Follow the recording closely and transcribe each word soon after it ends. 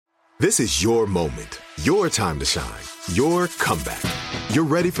This is your moment, your time to shine, your comeback. You're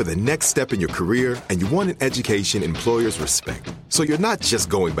ready for the next step in your career, and you want an education employers respect. So you're not just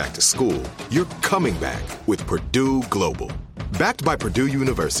going back to school, you're coming back with Purdue Global. Backed by Purdue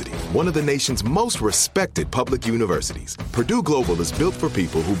University, one of the nation's most respected public universities, Purdue Global is built for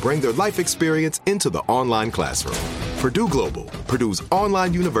people who bring their life experience into the online classroom. Purdue Global, Purdue's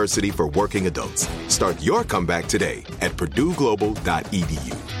online university for working adults. Start your comeback today at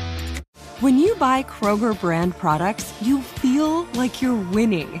purdueglobal.edu. When you buy Kroger brand products, you feel like you're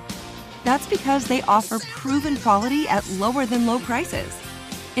winning. That's because they offer proven quality at lower than low prices.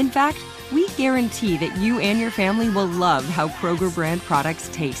 In fact, we guarantee that you and your family will love how Kroger brand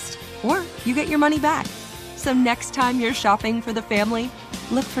products taste, or you get your money back. So next time you're shopping for the family,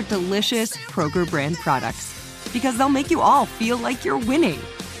 look for delicious Kroger brand products, because they'll make you all feel like you're winning.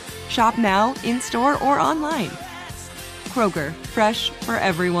 Shop now, in-store, or online. Kroger, fresh for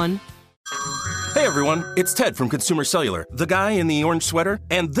everyone. Hey everyone, it's Ted from Consumer Cellular, the guy in the orange sweater,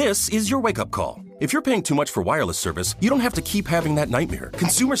 and this is your wake-up call. If you're paying too much for wireless service, you don't have to keep having that nightmare.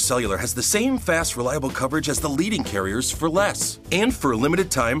 Consumer Cellular has the same fast, reliable coverage as the leading carriers for less. And for a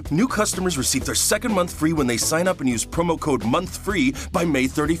limited time, new customers receive their second month free when they sign up and use promo code MONTHFREE by May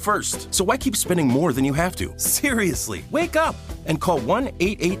 31st. So why keep spending more than you have to? Seriously, wake up and call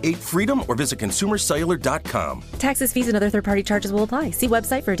 1-888-FREEDOM or visit consumercellular.com. Taxes, fees, and other third-party charges will apply. See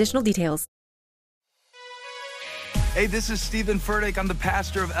website for additional details. Hey, this is Stephen Furtick. I'm the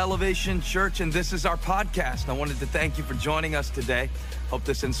pastor of Elevation Church, and this is our podcast. I wanted to thank you for joining us today. Hope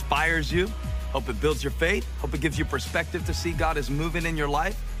this inspires you. Hope it builds your faith. Hope it gives you perspective to see God is moving in your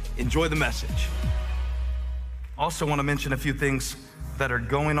life. Enjoy the message. Also want to mention a few things that are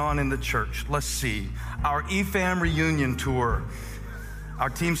going on in the church. Let's see. Our EFAM reunion tour. Our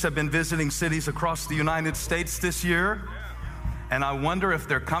teams have been visiting cities across the United States this year, and I wonder if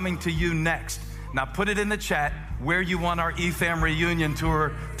they're coming to you next. Now put it in the chat where you want our EFAM reunion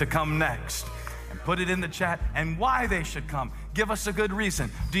tour to come next. And put it in the chat and why they should come. Give us a good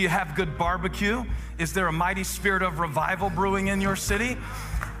reason. Do you have good barbecue? Is there a mighty spirit of revival brewing in your city?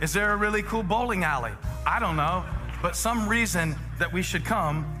 Is there a really cool bowling alley? I don't know, but some reason that we should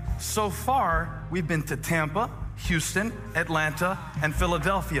come. So far, we've been to Tampa, Houston, Atlanta, and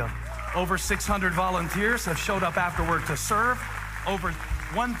Philadelphia. Over 600 volunteers have showed up afterward to serve. Over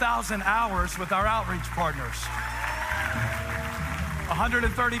 1,000 hours with our outreach partners.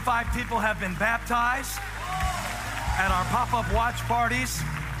 135 people have been baptized at our pop-up watch parties.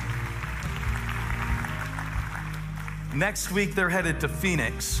 Next week, they're headed to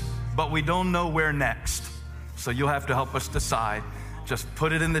Phoenix, but we don't know where next. So you'll have to help us decide. Just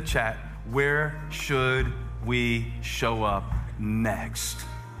put it in the chat. Where should we show up next?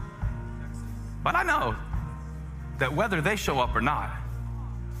 But I know that whether they show up or not,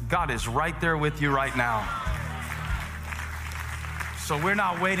 God is right there with you right now. So we're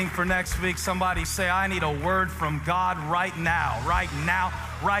not waiting for next week. Somebody say, I need a word from God right now, right now,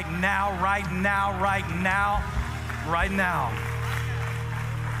 right now, right now, right now, right now.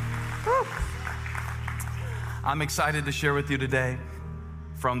 Woo. I'm excited to share with you today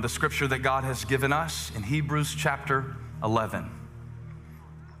from the scripture that God has given us in Hebrews chapter 11.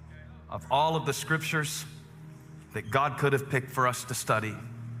 Of all of the scriptures that God could have picked for us to study,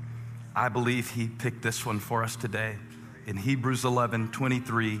 I believe he picked this one for us today in Hebrews 11,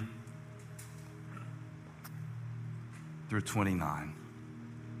 23 through 29.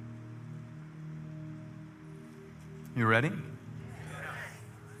 You ready?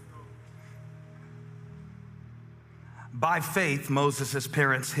 By faith, Moses'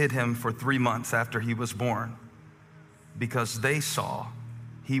 parents hid him for 3 months after he was born because they saw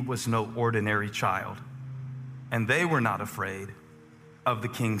he was no ordinary child, and they were not afraid of the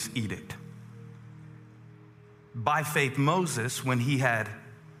king's edict. By faith, Moses, when he had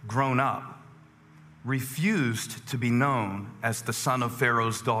grown up, refused to be known as the son of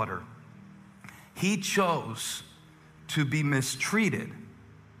Pharaoh's daughter. He chose to be mistreated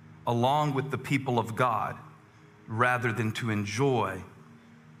along with the people of God rather than to enjoy.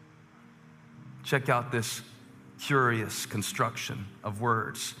 Check out this curious construction of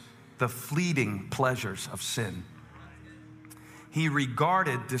words, the fleeting pleasures of sin. He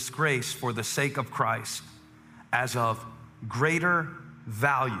regarded disgrace for the sake of Christ as of greater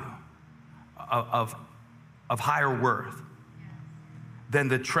value, of higher worth than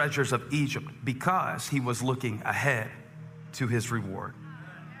the treasures of Egypt, because he was looking ahead to his reward.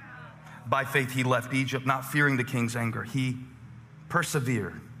 By faith, he left Egypt, not fearing the king's anger. He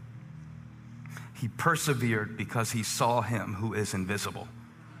persevered. He persevered because he saw him who is invisible.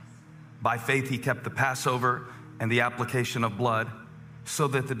 By faith, he kept the Passover and the application of blood so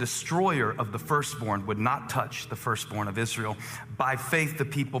that the destroyer of the firstborn would not touch the firstborn of Israel. By faith, the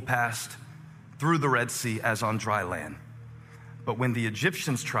people passed through the Red Sea as on dry land. But when the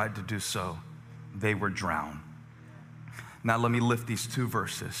Egyptians tried to do so, they were drowned. Now let me lift these two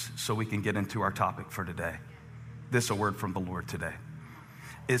verses so we can get into our topic for today. This is a word from the Lord today.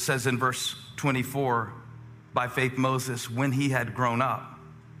 It says in verse 24, by faith Moses, when he had grown up,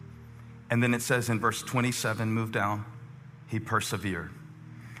 and then it says in verse 27, move down, he persevered.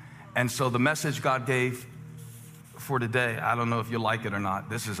 And so the message God gave for today, I don't know if you like it or not.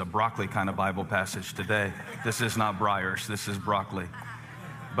 This is a broccoli kind of Bible passage today. This is not Briars, this is broccoli.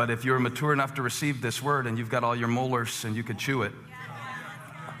 But if you're mature enough to receive this word and you've got all your molars and you could chew it,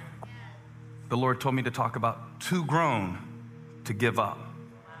 the Lord told me to talk about too grown to give up.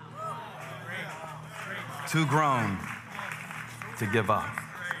 Too grown to give up.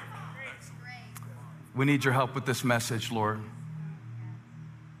 We need your help with this message, Lord.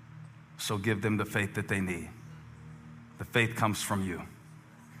 So give them the faith that they need. The faith comes from you.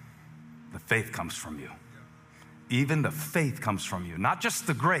 The faith comes from you. Even the faith comes from you. Not just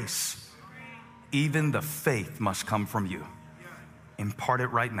the grace. Even the faith must come from you. Impart it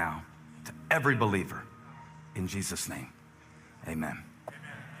right now to every believer. In Jesus' name, amen.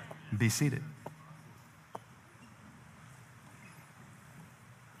 Be seated.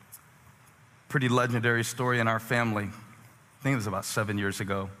 Pretty legendary story in our family. I think it was about 7 years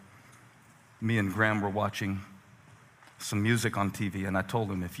ago. Me and Graham were watching some music on TV, and I told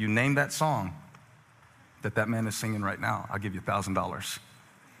him, if you name that song that man is singing right now, I'll give you $1,000.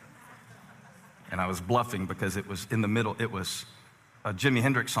 And I was bluffing because it was in the middle. It was a Jimi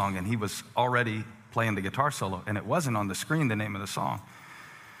Hendrix song, and he was already playing the guitar solo, and it wasn't on the screen, the name of the song.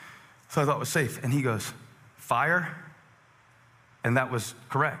 So I thought it was safe. And he goes, Fire? And that was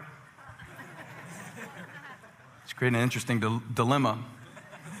correct. It's creating an interesting dilemma.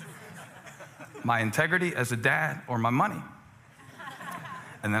 My integrity as a dad or my money?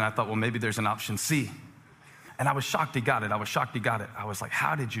 And then I thought, well, maybe there's an option C. And I was shocked he got it. I was like,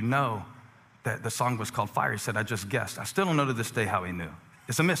 how did you know that the song was called Fire? He said, I just guessed. I still don't know to this day how he knew.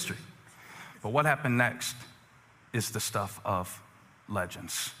 It's a mystery. But what happened next is the stuff of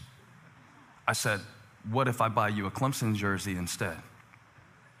legends. I said, what if I buy you a Clemson jersey instead?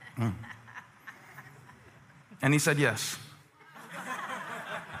 And he said yes.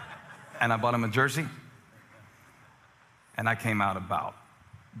 And I bought him a jersey, and I came out about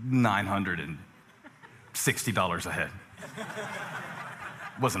 $960 ahead.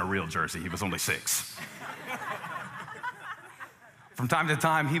 Wasn't a real jersey, he was only 6. From time to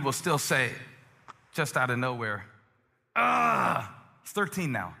time, he will still say, just out of nowhere, he's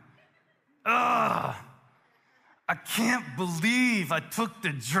 13 now. I can't believe I took the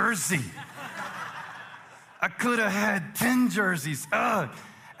jersey. I could have had 10 jerseys.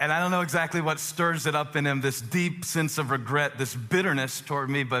 And I don't know exactly what stirs it up in him, this deep sense of regret, this bitterness toward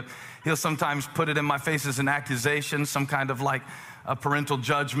me, but he'll sometimes put it in my face as an accusation, some kind of like a parental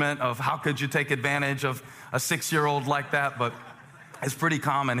judgment of how could you take advantage of a 6-year-old like that, but it's pretty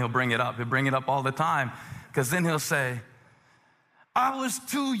common. He'll bring it up. He'll bring it up all the time, because then he'll say, I was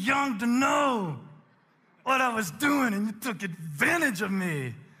too young to know what I was doing, and you took advantage of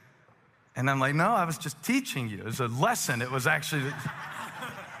me. And I'm like, no, I was just teaching you. It was a lesson. It was actually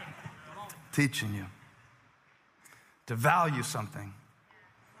teaching you to value something.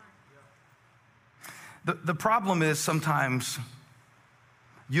 The problem is sometimes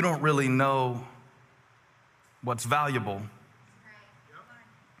you don't really know what's valuable.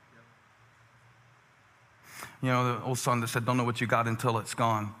 You know, the old song that said, don't know what you got until it's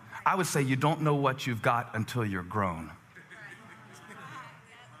gone. I would say you don't know what you've got until you're grown.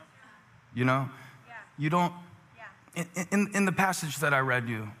 You know? You don't. In the passage that I read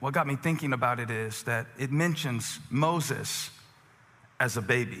you, what got me thinking about it is that it mentions Moses as a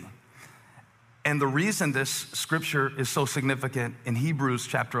baby. And the reason this scripture is so significant in Hebrews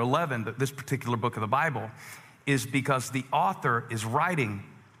chapter 11, this particular book of the Bible, is because the author is writing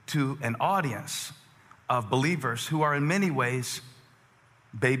to an audience of believers who are in many ways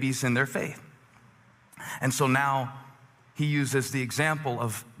babies in their faith. And so now he uses the example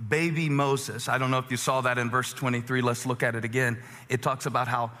of baby Moses. I don't know if you saw that in verse 23. Let's look at it again. It talks about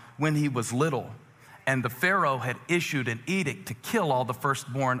how when he was little, and the Pharaoh had issued an edict to kill all the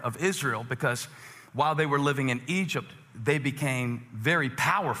firstborn of Israel, because while they were living in Egypt, they became very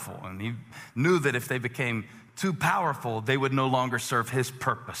powerful. And he knew that if they became too powerful, they would no longer serve his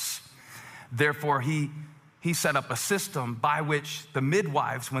purpose. Therefore, he set up a system by which the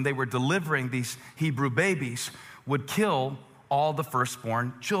midwives, when they were delivering these Hebrew babies, would kill all the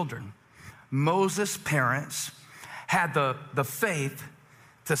firstborn children. Moses' parents had the faith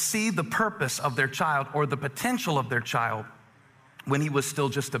to see the purpose of their child or the potential of their child when he was still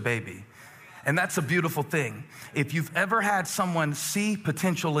just a baby. And that's a beautiful thing. If you've ever had someone see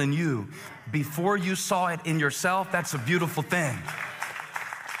potential in you before you saw it in yourself, that's a beautiful thing.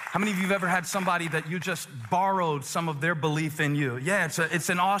 How many of you have ever had somebody that you just borrowed some of their belief in you? Yeah, it's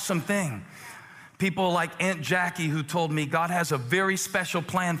an awesome thing. People like Aunt Jackie, who told me God has a very special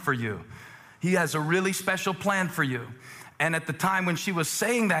plan for you. He has a really special plan for you. And at the time when she was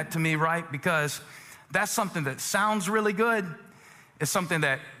saying that to me, right, because that's something that sounds really good. It's something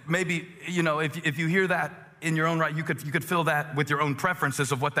that maybe, you know, if you hear that in your own right, you could fill that with your own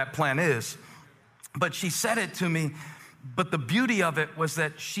preferences of what that plan is. But she said it to me, but the beauty of it was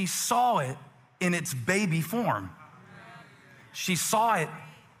that she saw it in its baby form. She saw it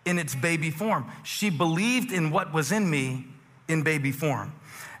in its baby form. She believed in what was in me in baby form.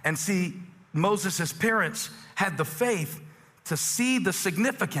 And see, Moses' parents had the faith to see the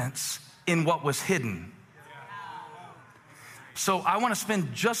significance in what was hidden. So I want to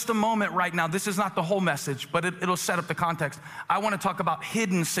spend just a moment right now. This is not the whole message, but it'll set up the context. I want to talk about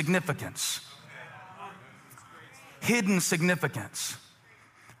hidden significance. Hidden significance.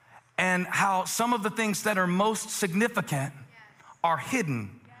 And how some of the things that are most significant are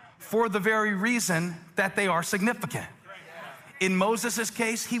hidden for the very reason that they are significant. In Moses'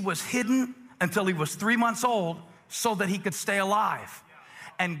 case, he was hidden until he was 3 months old so that he could stay alive.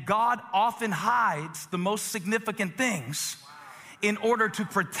 And God often hides the most significant things in order to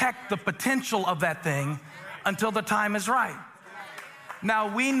protect the potential of that thing until the time is right.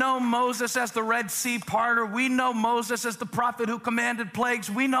 Now, we know Moses as the Red Sea parter. We know Moses as the prophet who commanded plagues.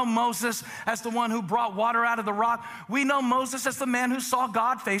 We know Moses as the one who brought water out of the rock. We know Moses as the man who saw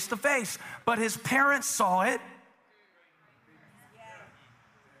God face to face. But his parents saw it.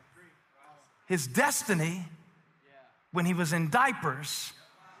 His destiny when he was in diapers,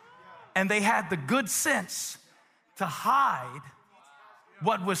 and they had the good sense to hide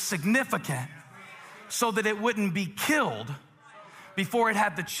what was significant so that it wouldn't be killed before it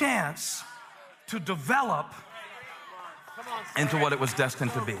had the chance to develop into what it was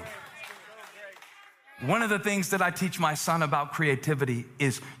destined to be. One of the things that I teach my son about creativity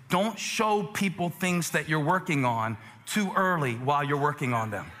is don't show people things that you're working on too early while you're working on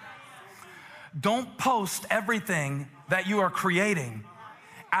them. Don't post everything that you are creating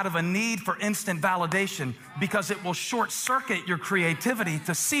out of a need for instant validation, because it will short circuit your creativity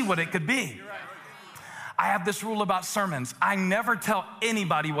to see what it could be. I have this rule about sermons. I never tell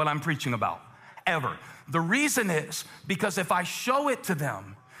anybody what I'm preaching about, ever. The reason is because if I show it to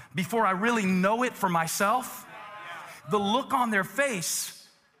them before I really know it for myself, the look on their face,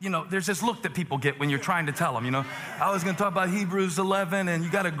 you know, there's this look that people get when you're trying to tell them, you know, I was going to talk about Hebrews 11 and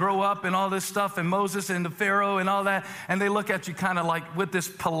you got to grow up and all this stuff and Moses and the Pharaoh and all that. And they look at you kind of like with this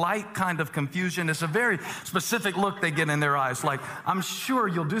polite kind of confusion. It's a very specific look they get in their eyes. Like, I'm sure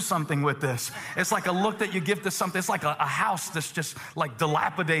you'll do something with this. It's like a look that you give to something. It's like a house that's just like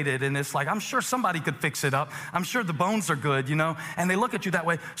dilapidated. And it's like, I'm sure somebody could fix it up. I'm sure the bones are good, you know, and they look at you that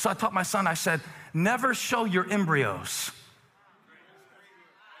way. So I taught my son, I said, never show your embryos.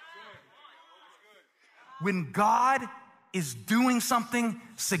 When God is doing something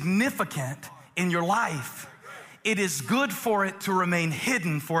significant in your life, it is good for it to remain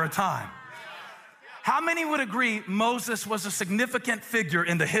hidden for a time. How many would agree Moses was a significant figure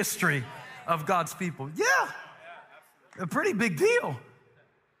in the history of God's people? Yeah, a pretty big deal.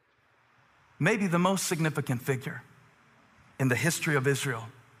 Maybe the most significant figure in the history of Israel.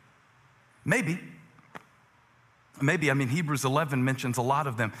 Maybe, I mean, Hebrews 11 mentions a lot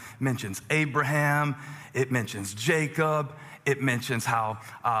of them. It mentions Abraham, it mentions Jacob, it mentions how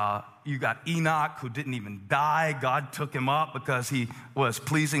you got Enoch, who didn't even die. God took him up because he was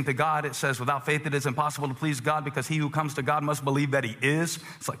pleasing to God. It says, without faith it is impossible to please God, because he who comes to God must believe that he is.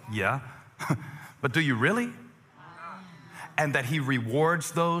 It's like, yeah, but do you really? And that he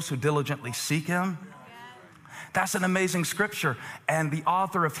rewards those who diligently seek him. That's an amazing scripture. And the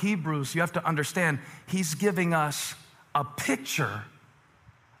author of Hebrews, you have to understand, he's giving us a picture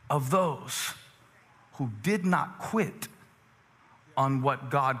of those who did not quit on what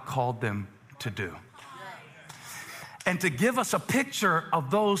God called them to do. And to give us a picture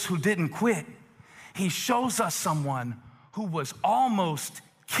of those who didn't quit, he shows us someone who was almost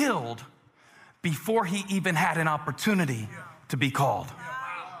killed before he even had an opportunity to be called.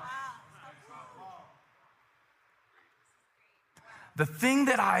 The thing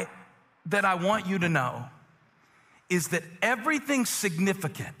that I want you to know is that everything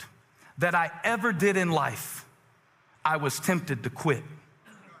significant that I ever did in life, I was tempted to quit.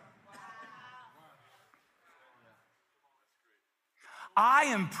 I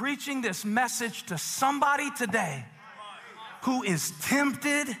am preaching this message to somebody today who is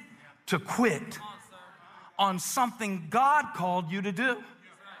tempted to quit on something God called you to do.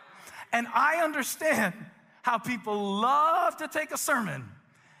 And I understand how people love to take a sermon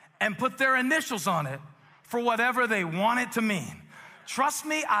and put their initials on it for whatever they want it to mean. Trust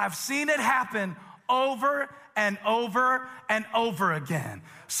me, I've seen it happen over and over and over again.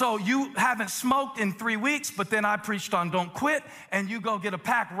 So you haven't smoked in 3 weeks, but then I preached on don't quit, and you go get a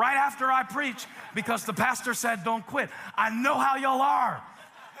pack right after I preach because the pastor said don't quit. I know how y'all are.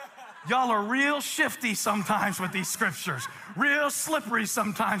 Y'all are real shifty sometimes with these scriptures, real slippery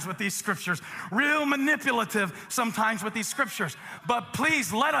sometimes with these scriptures, real manipulative sometimes with these scriptures. But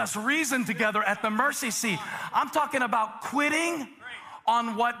please let us reason together at the mercy seat. I'm talking about quitting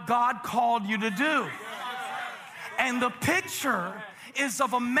on what God called you to do. And the picture is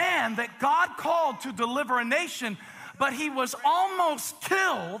of a man that God called to deliver a nation, but he was almost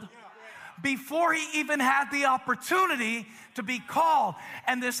killed before he even had the opportunity to be called.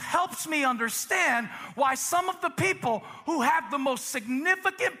 And this helps me understand why some of the people who have the most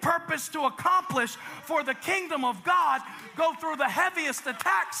significant purpose to accomplish for the kingdom of God go through the heaviest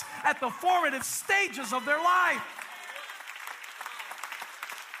attacks at the formative stages of their life.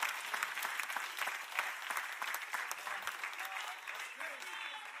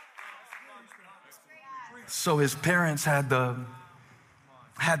 So his parents had the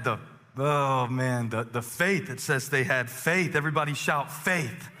faith. It says they had faith. Everybody shout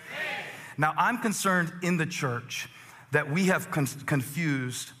faith. Now, I'm concerned in the church that we have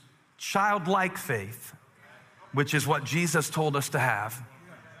confused childlike faith, which is what Jesus told us to have,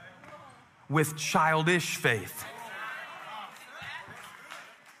 with childish faith.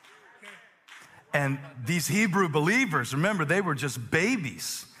 And these Hebrew believers, remember, they were just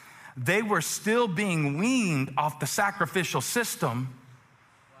babies. They were still being weaned off the sacrificial system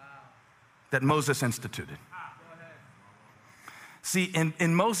that Moses instituted. See,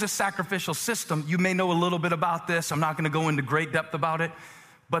 in Moses' sacrificial system, you may know a little bit about this. I'm not going to go into great depth about it,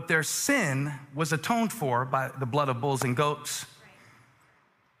 but their sin was atoned for by the blood of bulls and goats.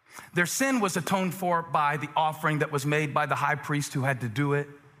 Their sin was atoned for by the offering that was made by the high priest who had to do it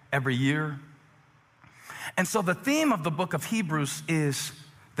every year. And so the theme of the book of Hebrews is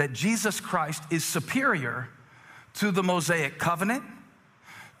that Jesus Christ is superior to the Mosaic covenant,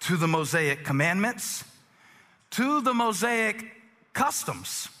 to the Mosaic commandments, to the Mosaic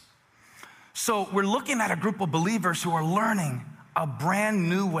customs. So we're looking at a group of believers who are learning a brand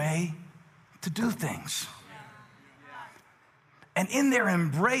new way to do things. And in their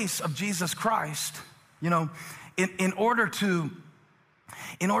embrace of Jesus Christ, you know, in order to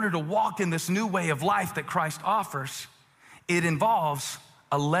walk in this new way of life that Christ offers, it involves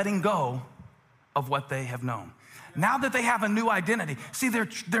a letting go of what they have known. Now that they have a new identity, see, they're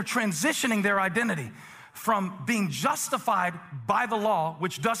transitioning their identity from being justified by the law,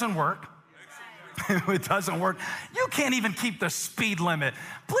 which doesn't work. It doesn't work. You can't even keep the speed limit.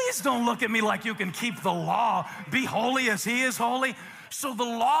 Please don't look at me like you can keep the law. Be holy as he is holy. So the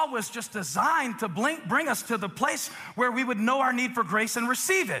law was just designed to bring us to the place where we would know our need for grace and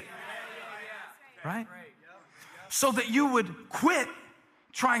receive it. Right? So that you would quit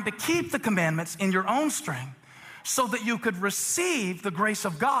trying to keep the commandments in your own strength so that you could receive the grace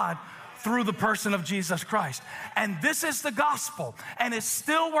of God through the person of Jesus Christ. And this is the gospel, and it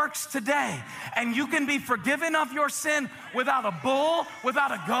still works today. And you can be forgiven of your sin without a bull,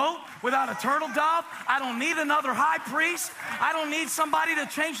 without a goat, without a turtle dove. I don't need another high priest. I don't need somebody to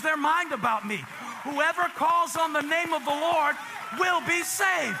change their mind about me. Whoever calls on the name of the Lord will be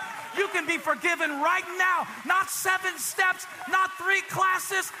saved. You can be forgiven right now. Not 7 steps, not 3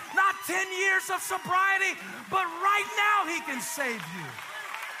 classes, not 10 years of sobriety, but right now he can save you.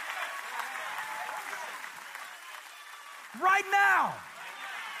 Right now.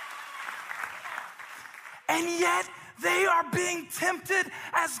 And yet they are being tempted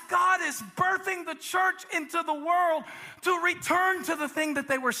as God is birthing the church into the world to return to the thing that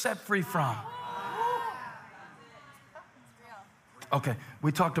they were set free from. Okay,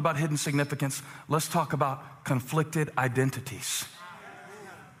 we talked about hidden significance. Let's talk about conflicted identities.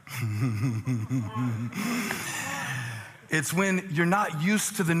 It's when you're not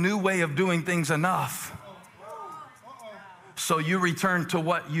used to the new way of doing things enough. So you return to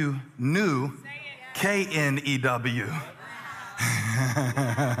what you knew, K-N-E-W.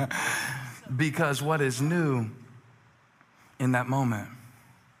 Because what is new in that moment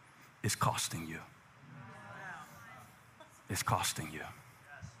is costing you. Is costing you.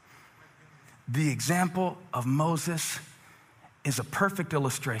 The example of Moses is a perfect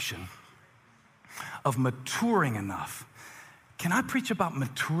illustration of maturing enough. Can I preach about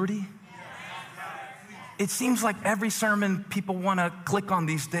maturity? It seems like every sermon people want to click on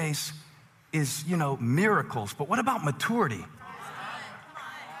these days is, miracles. But what about maturity?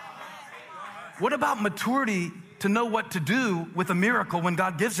 What about maturity to know what to do with a miracle when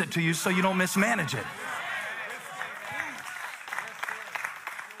God gives it to you so you don't mismanage it?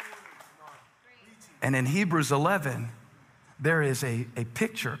 And in Hebrews 11, there is a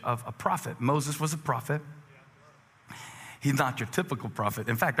picture of a prophet. Moses was a prophet. He's not your typical prophet.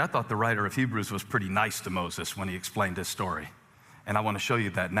 In fact, I thought the writer of Hebrews was pretty nice to Moses when he explained his story. And I want to show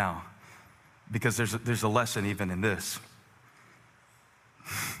you that now, because there's a lesson even in this.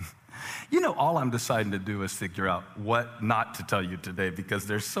 All I'm deciding to do is figure out what not to tell you today, because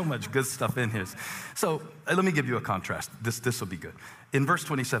there's so much good stuff in here. So let me give you a contrast. This will be good. In verse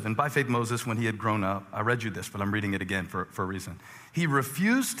 27, by faith Moses, when he had grown up, I read you this, but I'm reading it again for a reason. He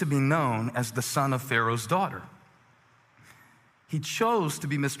refused to be known as the son of Pharaoh's daughter. He chose to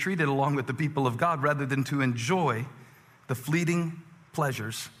be mistreated along with the people of God rather than to enjoy the fleeting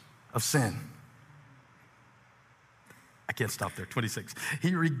pleasures of sin. I can't stop there. 26.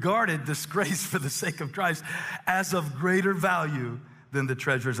 He regarded disgrace for the sake of Christ as of greater value than the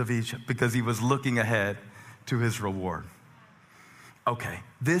treasures of Egypt, because he was looking ahead to his reward. Okay,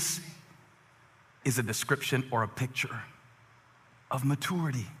 this is a description or a picture of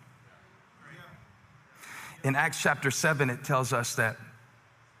maturity. In Acts chapter 7, it tells us that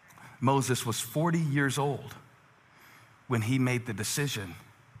Moses was 40 years old when he made the decision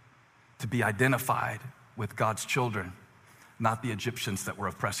to be identified with God's children, not the Egyptians that were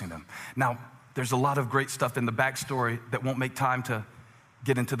oppressing them. Now, there's a lot of great stuff in the backstory that won't make time to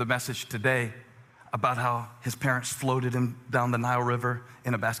get into the message today about how his parents floated him down the Nile River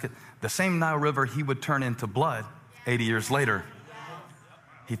in a basket. The same Nile River he would turn into blood 80 years later.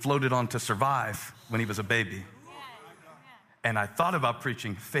 He floated on to survive when he was a baby. And I thought about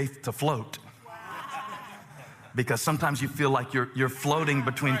preaching faith to float, because sometimes you feel like you're floating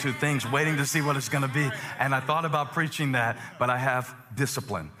between two things, waiting to see what it's going to be. And I thought about preaching that, but I have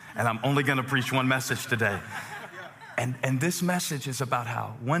discipline, and I'm only going to preach one message today. And this message is about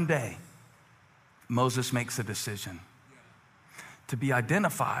how one day Moses makes a decision to be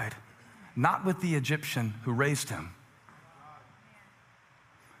identified not with the Egyptian who raised him,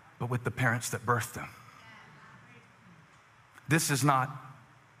 but with the parents that birthed him. This is not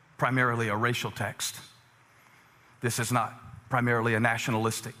primarily a racial text. This is not primarily a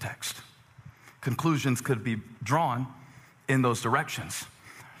nationalistic text. Conclusions could be drawn in those directions.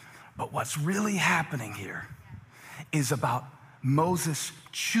 But what's really happening here is about Moses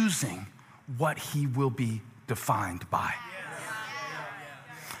choosing what he will be defined by.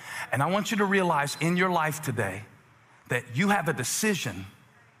 And I want you to realize in your life today that you have a decision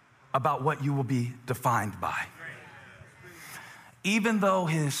about what you will be defined by. Even though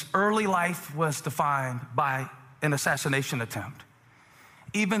his early life was defined by an assassination attempt,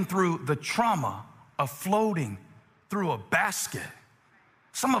 even through the trauma of floating through a basket.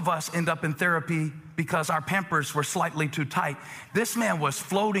 Some of us end up in therapy because our Pampers were slightly too tight. This man was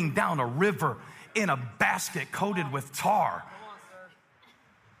floating down a river in a basket coated with tar.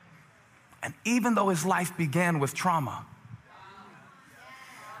 And even though his life began with trauma,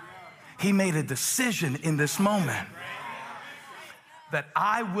 he made a decision in this moment that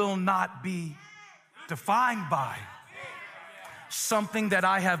I will not be defined by something that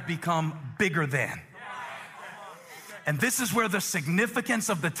I have become bigger than. And this is where the significance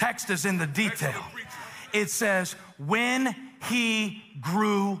of the text is in the detail. It says, when he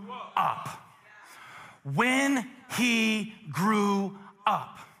grew up. When he grew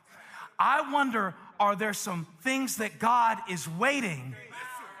up. I wonder, are there some things that God is waiting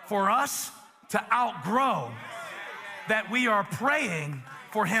for us to outgrow that we are praying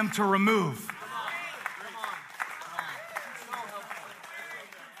for him to remove?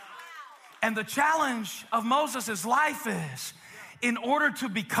 And the challenge of Moses' life is, in order to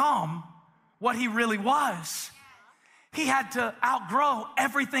become what he really was, he had to outgrow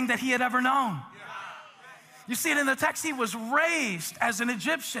everything that he had ever known. You see it in the text. He was raised as an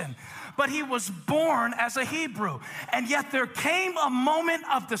Egyptian, but he was born as a Hebrew. And yet there came a moment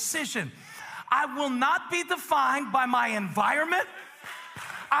of decision. I will not be defined by my environment.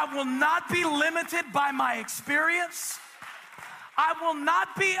 I will not be limited by my experience. I will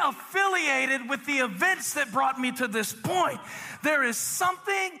not be affiliated with the events that brought me to this point. There is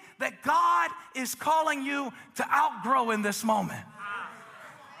something that God is calling you to outgrow in this moment.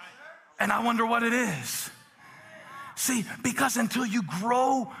 And I wonder what it is. See, because until you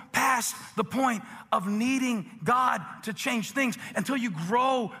grow past the point of needing God to change things, until you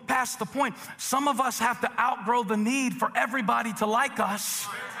grow past the point, some of us have to outgrow the need for everybody to like us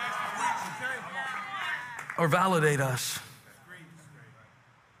or validate us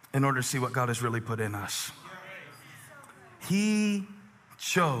in order to see what God has really put in us. He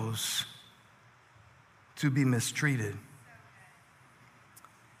chose to be mistreated.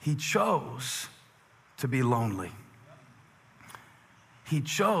 He chose to be lonely. He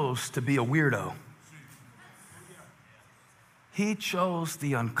chose to be a weirdo. He chose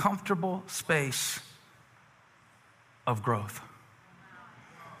the uncomfortable space of growth.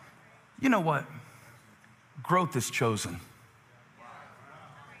 You know what? Growth is chosen.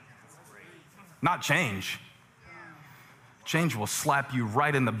 Not change. Change will slap you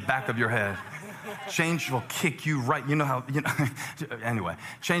right in the back of your head. Change will kick you right, anyway,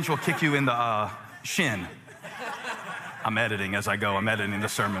 change will kick you in the shin. I'm editing as I go. I'm editing the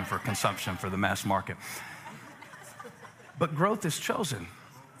sermon for consumption for the mass market. But growth is chosen.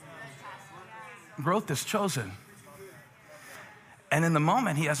 Growth is chosen. And in the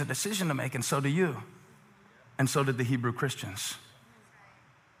moment, he has a decision to make, and so do you. And so did the Hebrew Christians.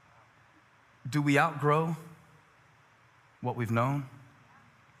 Do we outgrow what we've known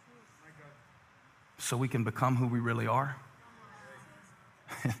so we can become who we really are?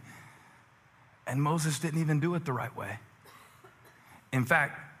 And Moses didn't even do it the right way. In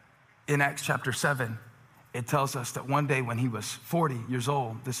fact, in Acts chapter 7, it tells us that one day when he was 40 years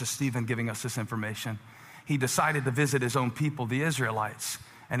old, this is Stephen giving us this information, he decided to visit his own people, the Israelites,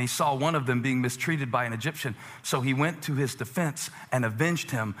 and he saw one of them being mistreated by an Egyptian. So he went to his defense and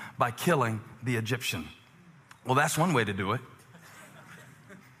avenged him by killing the Egyptian. Well, that's one way to do it.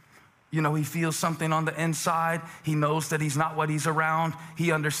 You know, he feels something on the inside. He knows that he's not what he's around.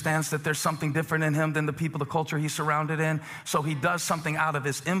 He understands that there's something different in him than the people, the culture he's surrounded in. So he does something out of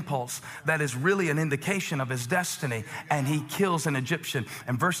his impulse that is really an indication of his destiny, and he kills an Egyptian.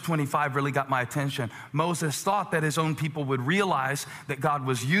 And verse 25 really got my attention. Moses thought that his own people would realize that God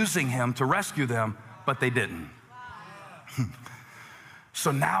was using him to rescue them, but they didn't.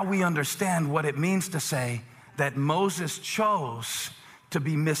 So now we understand what it means to say that Moses chose to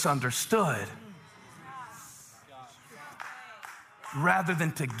be misunderstood rather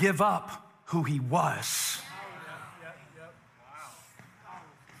than to give up who he was.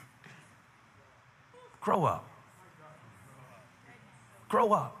 Grow up.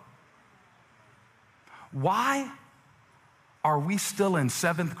 Grow up. Why are we still in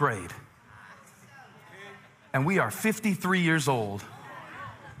 7th grade and we are 53 years old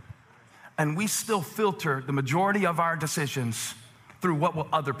and we still filter the majority of our decisions through what will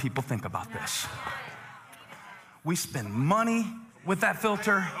other people think about this? We spend money with that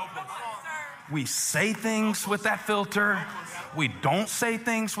filter. We say things with that filter. We don't say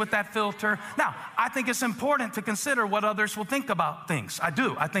things with that filter. Now, I think it's important to consider what others will think about things. I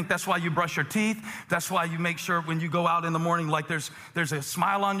do. I think that's why you brush your teeth. That's why you make sure when you go out in the morning, like there's a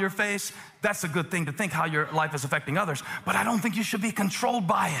smile on your face. That's a good thing to think how your life is affecting others. But I don't think you should be controlled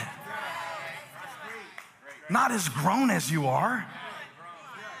by it. Not as grown as you are.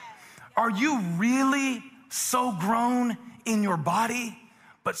 Are you really so grown in your body,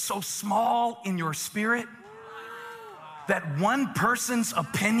 but so small in your spirit that one person's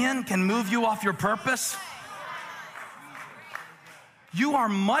opinion can move you off your purpose? You are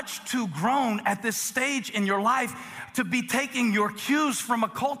much too grown at this stage in your life to be taking your cues from a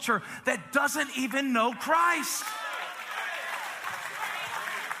culture that doesn't even know Christ.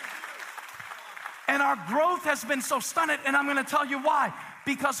 And our growth has been so stunted, and I'm going to tell you why.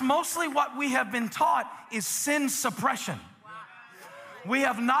 Because mostly what we have been taught is sin suppression. We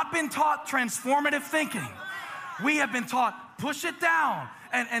have not been taught transformative thinking. We have been taught push it down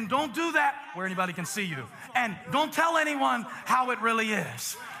and don't do that where anybody can see you. And don't tell anyone how it really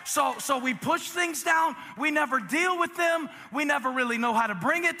is. So we push things down. We never deal with them. We never really know how to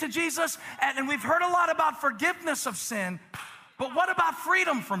bring it to Jesus. And we've heard a lot about forgiveness of sin, but what about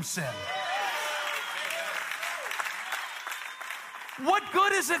freedom from sin? What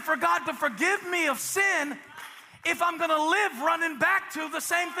good is it for God to forgive me of sin if I'm going to live running back to the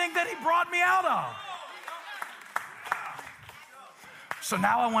same thing that he brought me out of? So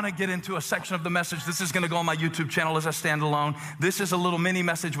now I want to get into a section of the message. This is going to go on my YouTube channel as a standalone. This is a little mini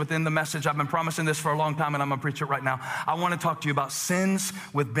message within the message. I've been promising this for a long time, and I'm going to preach it right now. I want to talk to you about sins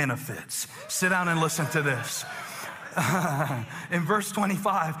with benefits. Sit down and listen to this. In verse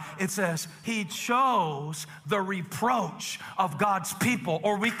 25, it says, he chose the reproach of God's people,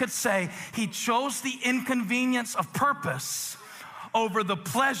 or we could say he chose the inconvenience of purpose over the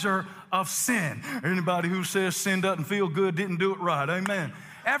pleasure of sin. Anybody who says sin doesn't feel good didn't do it right. Amen.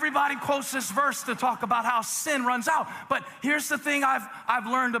 Everybody quotes this verse to talk about how sin runs out. But here's the thing I've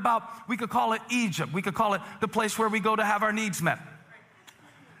learned about, we could call it Egypt. We could call it the place where we go to have our needs met.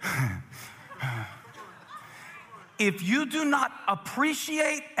 If you do not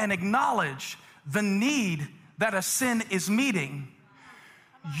appreciate and acknowledge the need that a sin is meeting,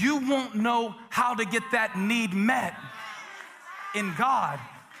 you won't know how to get that need met in God,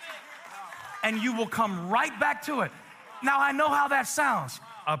 and you will come right back to it. Now, I know how that sounds.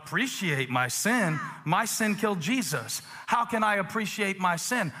 Appreciate my sin. My sin killed Jesus. How can I appreciate my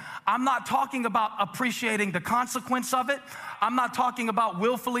sin? I'm not talking about appreciating the consequence of it. I'm not talking about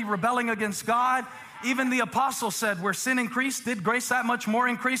willfully rebelling against God. Even the apostle said, where sin increased, did grace that much more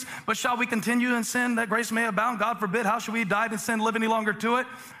increase? But shall we continue in sin that grace may abound? God forbid. How shall we die in sin, live any longer to it?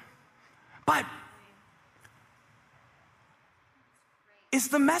 But is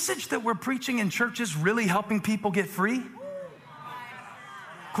the message that we're preaching in churches really helping people get free?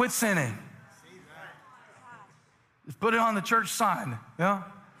 Quit sinning. Just put it on the church sign. Yeah?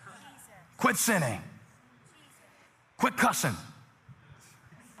 Quit sinning. Quit cussing.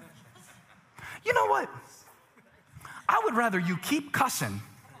 You know what? I would rather you keep cussing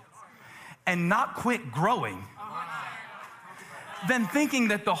and not quit growing than thinking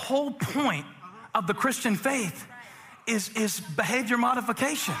that the whole point of the Christian faith is behavior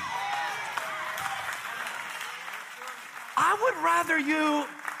modification. I would rather you,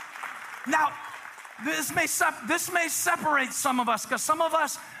 now this may separate some of us, because some of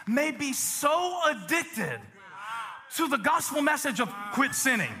us may be so addicted to the gospel message of quit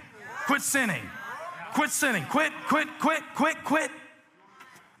sinning, quit sinning, quit sinning, quit.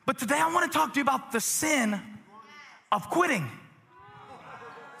 But today I want to talk to you about the sin of quitting.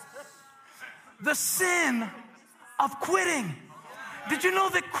 The sin of quitting. Did you know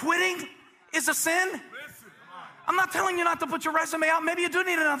that quitting is a sin? I'm not telling you not to put your resume out. Maybe you do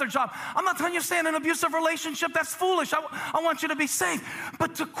need another job. I'm not telling you to stay in an abusive relationship. That's foolish. I want you to be safe.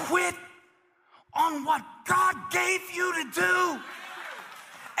 But to quit on what God gave you to do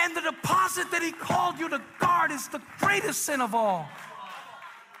and the deposit that He called you to guard is the greatest sin of all.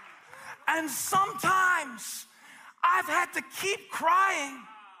 And sometimes I've had to keep crying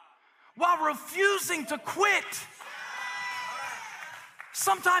while refusing to quit.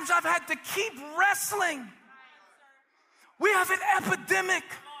 Sometimes I've had to keep wrestling. We have an epidemic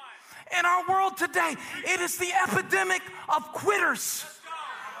in our world today. It is the epidemic of quitters.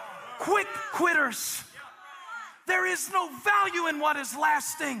 Quick quitters. There is no value in what is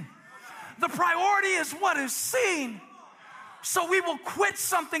lasting. The priority is what is seen. So we will quit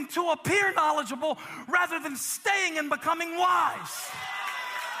something to appear knowledgeable rather than staying and becoming wise.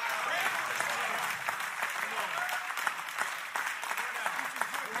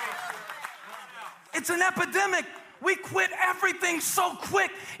 It's an epidemic. We quit everything so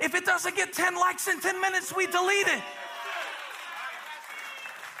quick. If it doesn't get 10 likes in 10 minutes, we delete it.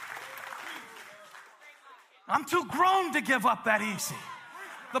 I'm too grown to give up that easy.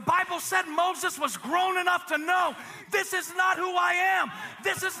 The Bible said Moses was grown enough to know this is not who I am.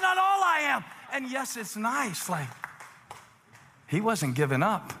 This is not all I am. And yes, it's nice. Like, he wasn't giving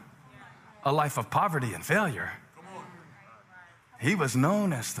up a life of poverty and failure. He was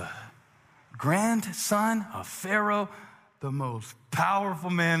known as the grandson of Pharaoh, the most powerful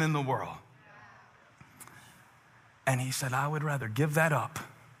man in the world. And he said, I would rather give that up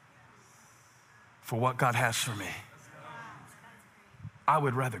for what God has for me. I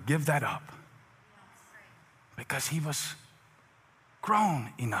would rather give that up because he was grown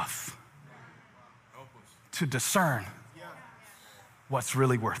enough to discern what's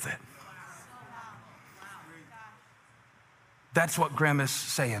really worth it. That's what Graham is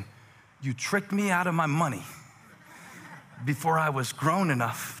saying. You tricked me out of my money before I was grown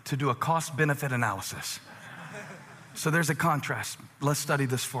enough to do a cost-benefit analysis. So there's a contrast. Let's study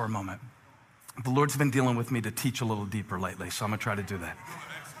this for a moment. The Lord's been dealing with me to teach a little deeper lately, so I'm going to try to do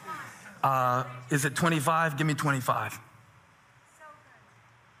that. Is it 25? Give me 25.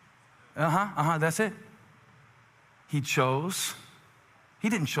 That's it. He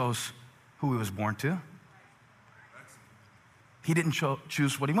didn't choose who he was born to. He didn't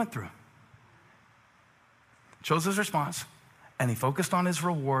choose what he went through. Chose his response, and he focused on his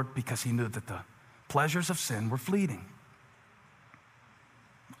reward because he knew that the pleasures of sin were fleeting.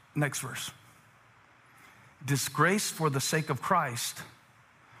 Next verse. Disgrace for the sake of Christ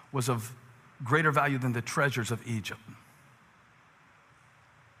was of greater value than the treasures of Egypt.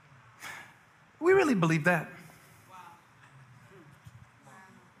 We really believe that.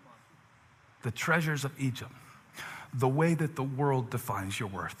 The treasures of Egypt. the way that the world defines your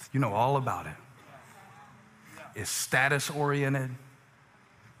worth. You know all about it. It's status-oriented.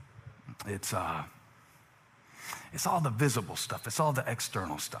 It's all the visible stuff. It's all the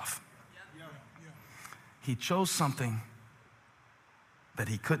external stuff. He chose something that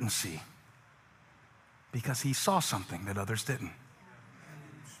he couldn't see because he saw something that others didn't.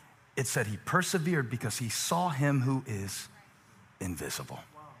 It said he persevered because he saw him who is invisible.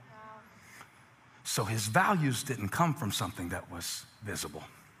 So his values didn't come from something that was visible.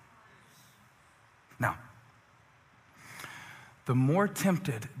 Now, the more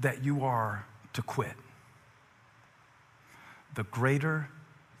tempted that you are to quit, the greater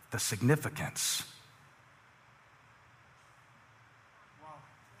the significance.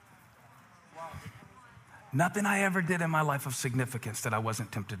 Nothing I ever did in my life of significance that I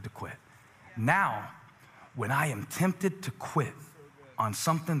wasn't tempted to quit. Now, when I am tempted to quit on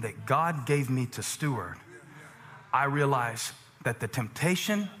something that God gave me to steward, I realize that the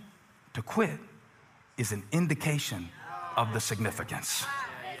temptation to quit is an indication of the significance.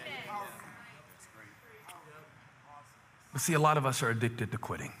 But see, a lot of us are addicted to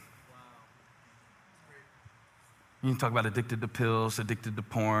quitting. You can talk about addicted to pills, addicted to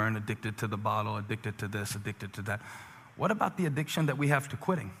porn, addicted to the bottle, addicted to this, addicted to that. What about the addiction that we have to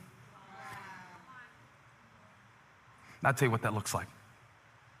quitting? I'll tell you what that looks like.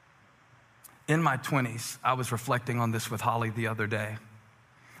 In my 20s, I was reflecting on this with Holly the other day.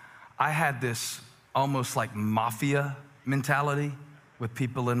 I had this almost like mafia mentality with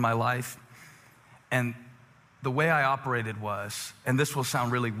people in my life. And the way I operated was, and this will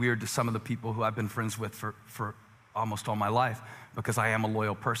sound really weird to some of the people who I've been friends with for almost all my life, because I am a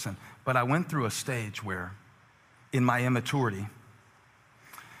loyal person. But I went through a stage where, in my immaturity,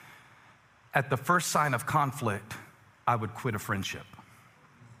 at the first sign of conflict, I would quit a friendship.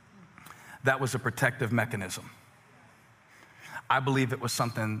 That was a protective mechanism. I believe it was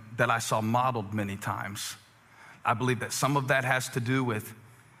something that I saw modeled many times. I believe that some of that has to do with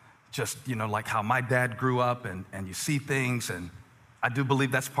just, like how my dad grew up and you see things, and I do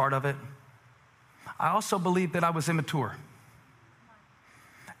believe that's part of it. I also believe that I was immature.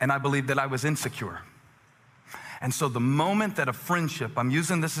 And I believe that I was insecure. And so the moment that a friendship, I'm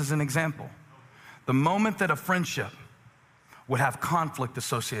using this as an example, the moment that a friendship would have conflict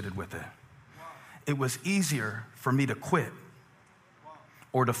associated with it, it was easier for me to quit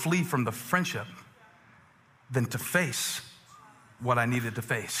or to flee from the friendship than to face what I needed to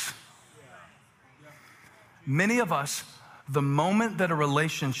face. Many of us, the moment that a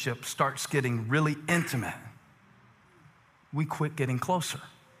relationship starts getting really intimate, we quit getting closer.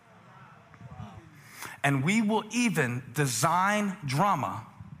 And we will even design drama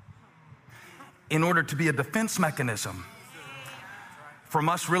in order to be a defense mechanism from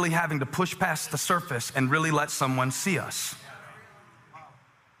us really having to push past the surface and really let someone see us.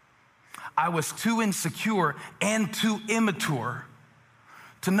 I was too insecure and too immature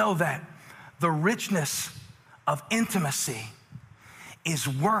to know that the richness of intimacy is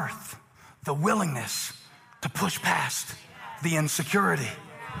worth the willingness to push past the insecurity.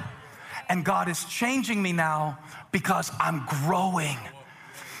 And God is changing me now because I'm growing.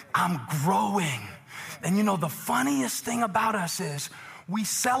 I'm growing. And the funniest thing about us is we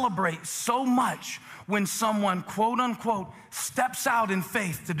celebrate so much when someone, quote unquote, steps out in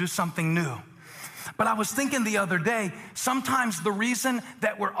faith to do something new. But I was thinking the other day, sometimes the reason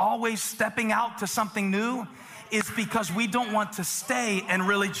that we're always stepping out to something new is because we don't want to stay and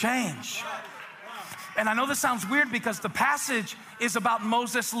really change. And I know this sounds weird because the passage is about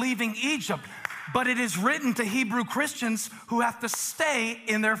Moses leaving Egypt, but it is written to Hebrew Christians who have to stay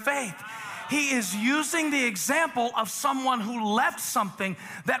in their faith. He is using the example of someone who left something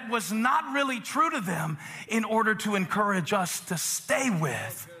that was not really true to them in order to encourage us to stay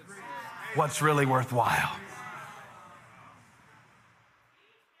with what's really worthwhile.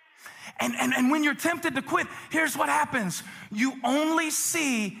 And when you're tempted to quit, here's what happens. You only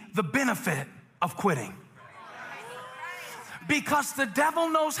see the benefit of quitting. Because the devil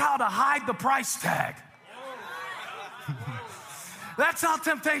knows how to hide the price tag. That's how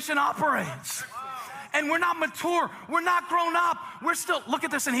temptation operates. And we're not mature. We're not grown up. We're still, look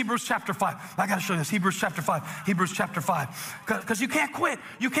at this in Hebrews chapter 5. I got to show you this, Hebrews chapter 5. Hebrews chapter 5. Because you can't quit.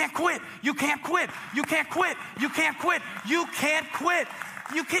 You can't quit. You can't quit. You can't quit. You can't quit. You can't quit.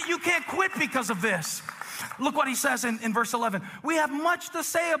 You can't quit because of this. Look what he says in verse 11. We have much to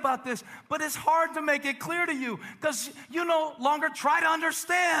say about this, but it's hard to make it clear to you because you no longer try to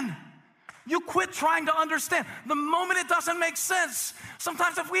understand. You quit trying to understand. The moment it doesn't make sense.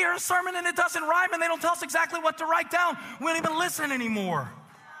 Sometimes if we hear a sermon and it doesn't rhyme and they don't tell us exactly what to write down, we don't even listen anymore.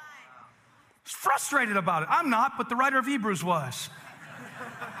 He's frustrated about it. I'm not, but the writer of Hebrews was.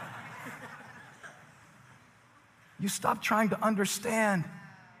 You stop trying to understand.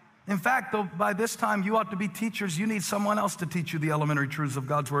 In fact, though, by this time you ought to be teachers. You need someone else to teach you the elementary truths of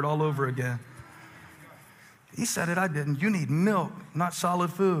God's word all over again. He said it, I didn't. You need milk, not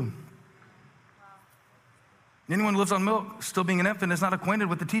solid food. Anyone who lives on milk, still being an infant, is not acquainted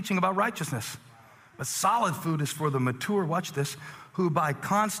with the teaching about righteousness. But solid food is for the mature, watch this, who by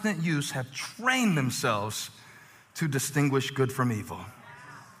constant use have trained themselves to distinguish good from evil.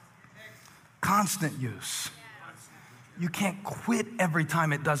 Constant use. You can't quit every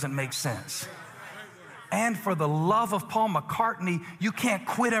time it doesn't make sense. And for the love of Paul McCartney, you can't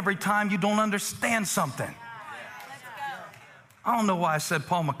quit every time you don't understand something. I don't know why I said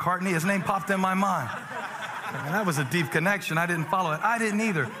Paul McCartney. His name popped in my mind. And that was a deep connection. I didn't follow it. I didn't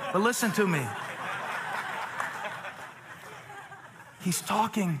either. But listen to me. He's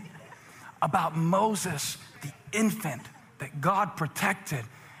talking about Moses, the infant that God protected,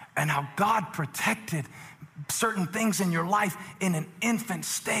 and how God protected certain things in your life in an infant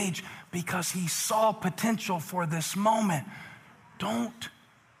stage because he saw potential for this moment. Don't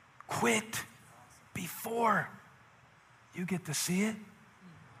quit before you get to see it.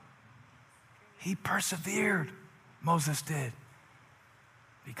 He persevered, Moses did,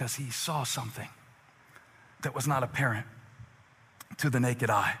 because he saw something that was not apparent to the naked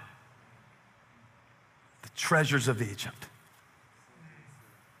eye. The treasures of Egypt.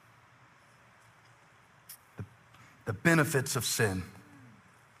 The benefits of sin.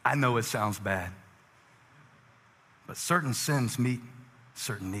 I know it sounds bad, but certain sins meet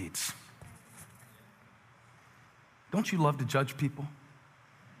certain needs. Don't you love to judge people?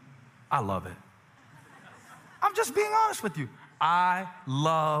 I love it. I'm just being honest with you. I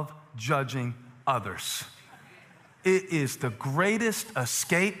love judging others. It is the greatest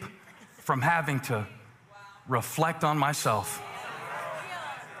escape from having to reflect on myself.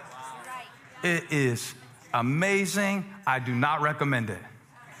 It is amazing. I do not recommend it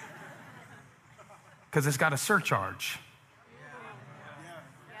because it's got a surcharge.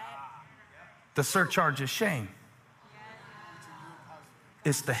 The surcharge is shame.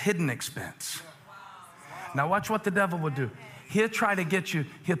 It's the hidden expense. Now watch what the devil will do. He'll try to get you,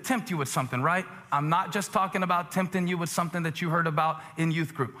 he'll tempt you with something, right? I'm not just talking about tempting you with something that you heard about in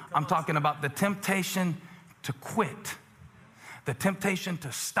youth group. I'm talking about the temptation to quit, the temptation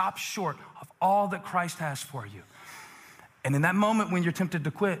to stop short of all that Christ has for you. And in that moment when you're tempted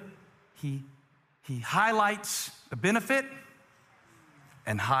to quit, he highlights the benefit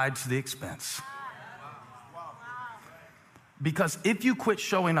and hides the expense. Because if you quit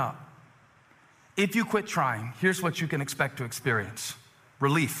showing up, if you quit trying, here's what you can expect to experience: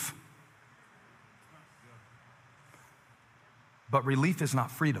 relief. But relief is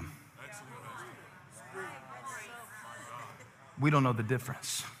not freedom. We don't know the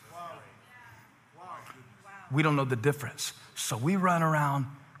difference. We don't know the difference. So we run around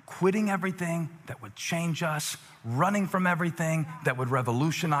quitting everything that would change us, running from everything that would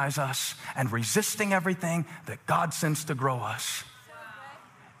revolutionize us, and resisting everything that God sends to grow us.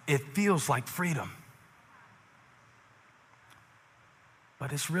 It feels like freedom.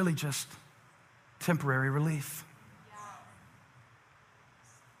 But it's really just temporary relief.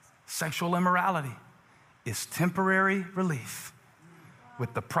 Sexual immorality is temporary relief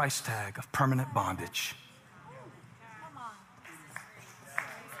with the price tag of permanent bondage.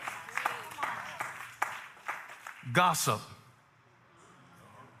 Gossip.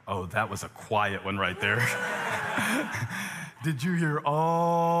 Oh, that was a quiet one right there. Did you hear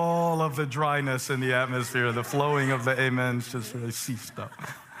all of the dryness in the atmosphere, the flowing of the amens just really ceased up?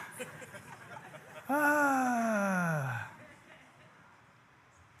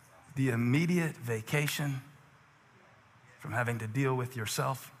 The immediate vacation from having to deal with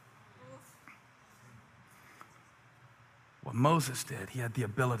yourself. What Moses did, he had the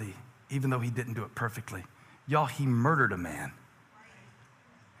ability, even though he didn't do it perfectly. Y'all, he murdered a man.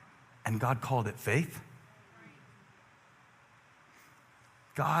 And God called it faith.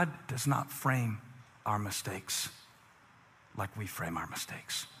 God does not frame our mistakes like we frame our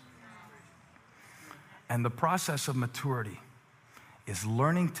mistakes. And the process of maturity is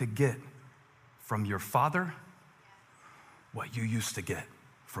learning to get from your father what you used to get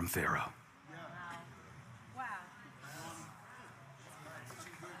from Pharaoh.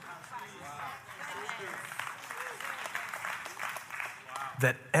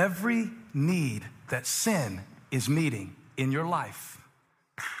 That every need that sin is meeting in your life,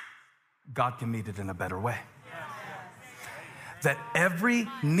 God can meet it in a better way. That every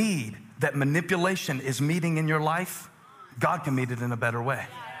need that manipulation is meeting in your life, God can meet it in a better way.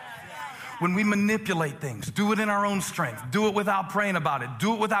 when we manipulate things, do it in our own strength, do it without praying about it,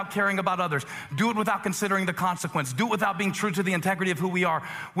 do it without caring about others, do it without considering the consequence, do it without being true to the integrity of who we are.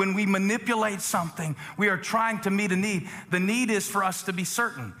 When we manipulate something, we are trying to meet a need. The need is for us to be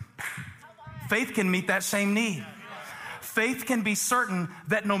certain. Faith can meet that same need. Faith can be certain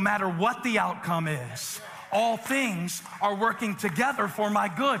that no matter what the outcome is, all things are working together for my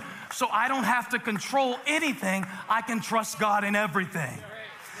good. So I don't have to control anything. I can trust God in everything.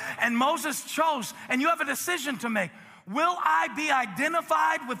 And Moses chose, and you have a decision to make. Will I be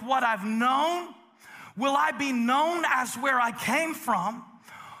identified with what I've known? Will I be known as where I came from?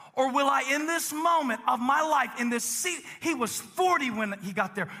 Or will I, in this moment of my life, in this seat, he was 40 when he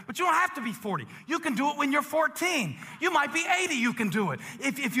got there, but you don't have to be 40. You can do it when you're 14. You might be 80, you can do it.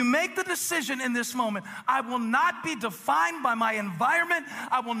 If you make the decision in this moment, I will not be defined by my environment.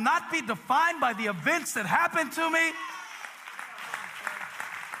 I will not be defined by the events that happened to me.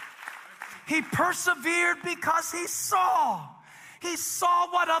 He persevered because he saw. He saw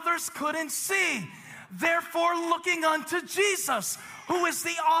what others couldn't see. Therefore, looking unto Jesus, who is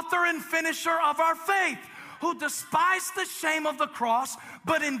the author and finisher of our faith, who despised the shame of the cross,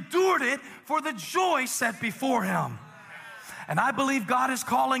 but endured it for the joy set before him. And I believe God is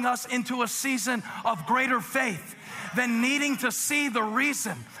calling us into a season of greater faith than needing to see the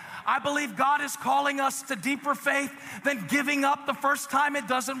reason. I believe God is calling us to deeper faith than giving up the first time it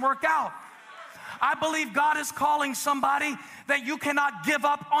doesn't work out. I believe God is calling somebody that you cannot give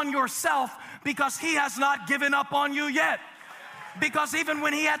up on yourself because he has not given up on you yet. Because even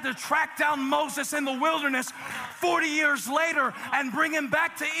when he had to track down Moses in the wilderness 40 years later and bring him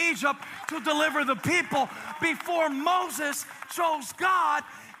back to Egypt to deliver the people, before Moses chose God,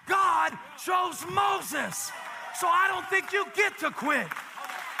 God chose Moses. So I don't think you get to quit.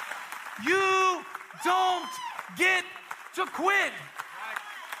 You don't get to quit.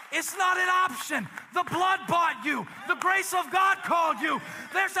 It's not an option. The blood bought you. The grace of God called you.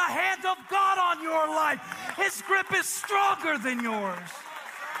 There's a hand of God on your life. His grip is stronger than yours.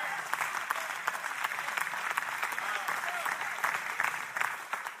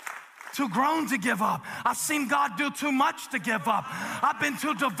 Too grown to give up. I've seen God do too much to give up. I've been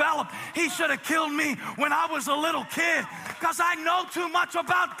too developed. He should have killed me when I was a little kid because I know too much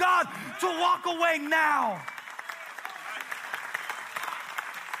about God to walk away now.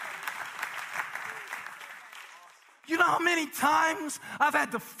 You know how many times I've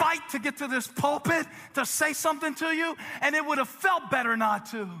had to fight to get to this pulpit to say something to you, and it would have felt better not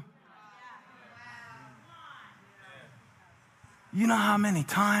to. You know how many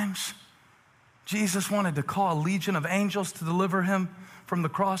times Jesus wanted to call a legion of angels to deliver him from the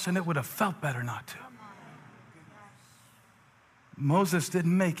cross, and it would have felt better not to. Moses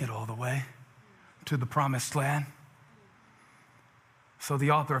didn't make it all the way to the promised land. So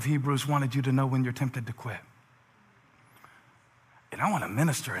the author of Hebrews wanted you to know when you're tempted to quit. And I want to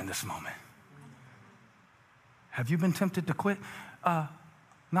minister in this moment. Have you been tempted to quit?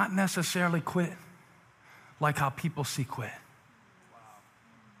 Not necessarily quit like how people see quit.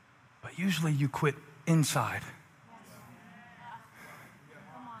 But usually you quit inside.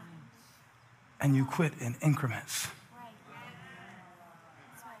 And you quit in increments.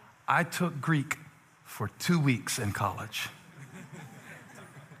 I took Greek for 2 weeks in college.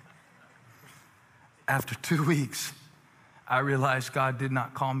 After 2 weeks, I realized God did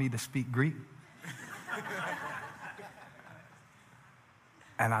not call me to speak Greek.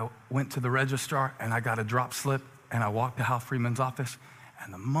 And I went to the registrar and I got a drop slip and I walked to Hal Freeman's office.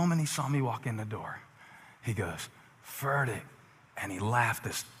 And the moment he saw me walk in the door, he goes, "Furtick," and he laughed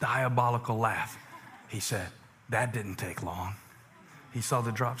this diabolical laugh. He said, "That didn't take long." He saw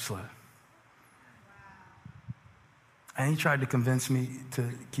the drop slip. And he tried to convince me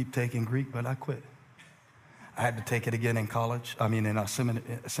to keep taking Greek, but I quit. I had to take it again in college. In a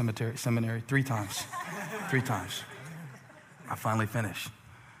seminary 3 times. 3 times. I finally finished.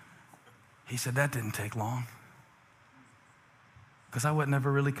 He said, "That didn't take long." Because I was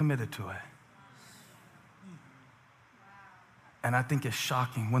never really committed to it. And I think it's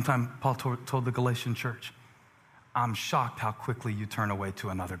shocking. One time, Paul told the Galatian church, "I'm shocked how quickly you turn away to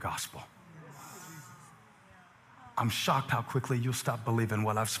another gospel. I'm shocked how quickly you'll stop believing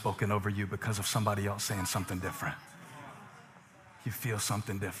what I've spoken over you because of somebody else saying something different. You feel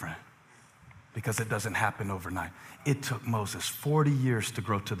something different because it doesn't happen overnight." It took Moses 40 years to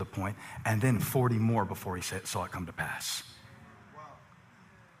grow to the point, and then 40 more before he saw it come to pass.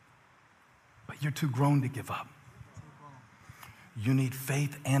 But you're too grown to give up. You need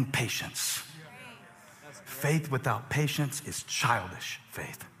faith and patience. Faith without patience is childish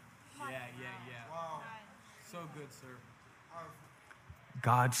faith. So good, sir.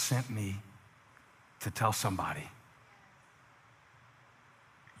 God sent me to tell somebody,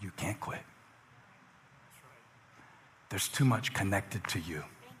 you can't quit. There's too much connected to you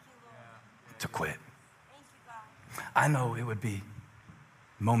to quit. I know it would be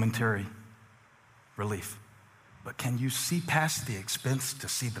momentary relief, but can you see past the expense to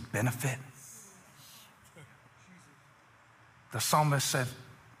see the benefit? The psalmist said,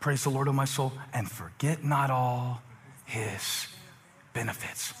 praise the Lord, O my soul, and forget not all his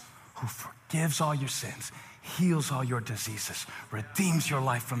benefits, who forgives all your sins, heals all your diseases, redeems your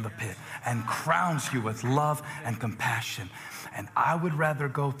life from the pit, and crowns you with love and compassion. And I would rather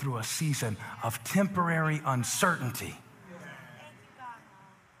go through a season of temporary uncertainty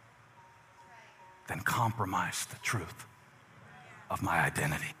than compromise the truth of my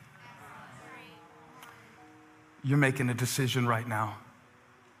identity. You're making a decision right now,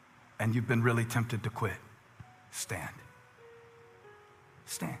 and you've been really tempted to quit. Stand.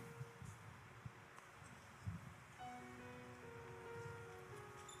 Stand.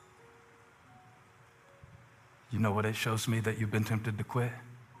 You know what it shows me that you've been tempted to quit?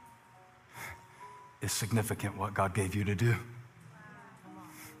 It's significant what God gave you to do.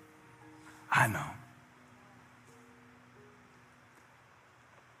 I know.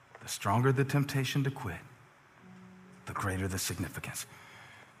 The stronger the temptation to quit, the greater the significance.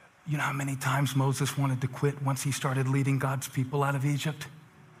 You know how many times Moses wanted to quit once he started leading God's people out of Egypt?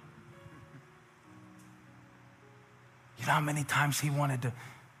 You know how many times he wanted to.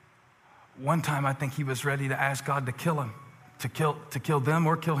 One time I think he was ready to ask God to kill him, to kill them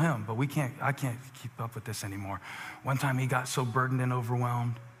or kill him, but I can't keep up with this anymore. One time he got so burdened and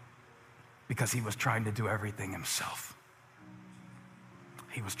overwhelmed because he was trying to do everything himself.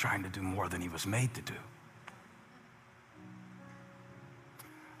 He was trying to do more than he was made to do.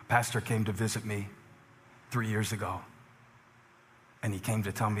 A pastor came to visit me 3 years ago, and he came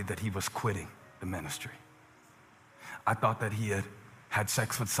to tell me that he was quitting the ministry. I thought that he had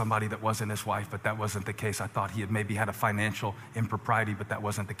sex with somebody that wasn't his wife, but that wasn't the case. I thought he had maybe had a financial impropriety, but that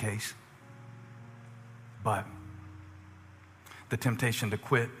wasn't the case. But the temptation to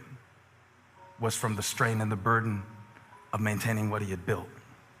quit was from the strain and the burden of maintaining what he had built.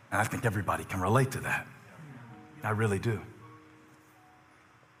 And I think everybody can relate to that. I really do.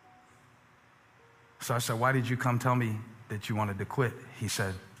 So I said, why did you come tell me that you wanted to quit? He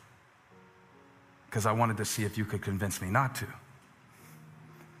said, because I wanted to see if you could convince me not to.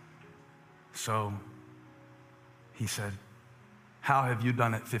 So he said, how have you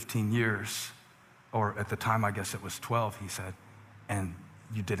done it 15 years? Or at the time, I guess it was 12, he said, and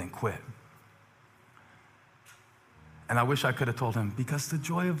you didn't quit. And I wish I could have told him, because the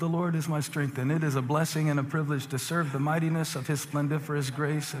joy of the Lord is my strength, and it is a blessing and a privilege to serve the mightiness of his splendiferous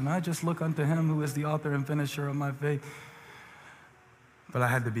grace, and I just look unto him who is the author and finisher of my faith. But I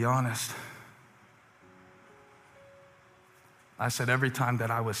had to be honest. I said every time that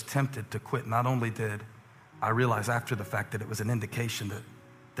I was tempted to quit, not only did I realize after the fact that it was an indication that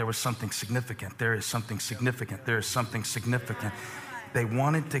there was something significant. There is something significant. There is something significant. They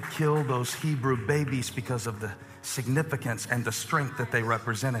wanted to kill those Hebrew babies because of the significance and the strength that they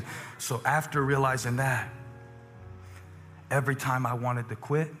represented. So after realizing that, every time I wanted to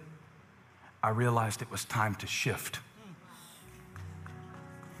quit, I realized it was time to shift.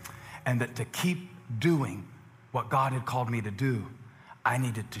 And that to keep doing what God had called me to do, I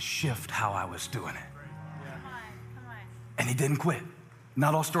needed to shift how I was doing it. And he didn't quit.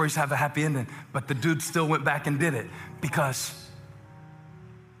 Not all stories have a happy ending, but the dude still went back and did it because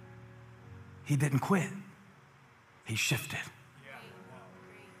he didn't quit. He shifted.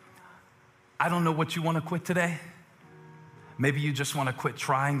 I don't know what you want to quit today. Maybe you just want to quit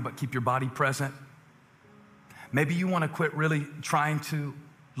trying but keep your body present. Maybe you want to quit really trying to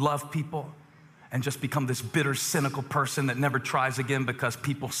love people and just become this bitter, cynical person that never tries again because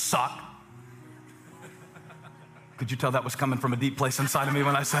people suck. Could you tell that was coming from a deep place inside of me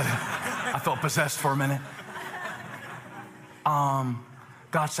when I said it? I felt possessed for a minute.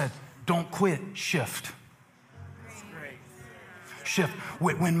 God said, don't quit, shift. Shift.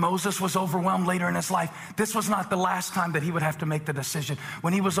 When Moses was overwhelmed later in his life, this was not the last time that he would have to make the decision.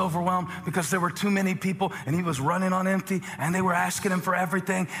 When he was overwhelmed because there were too many people and he was running on empty and they were asking him for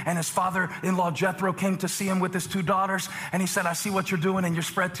everything, and his father-in-law Jethro came to see him with his 2 daughters, and he said, I see what you're doing and you're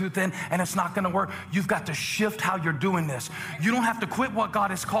spread too thin and it's not going to work. You've got to shift how you're doing this. You don't have to quit what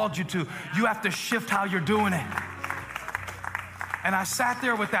God has called you to. You have to shift how you're doing it. And I sat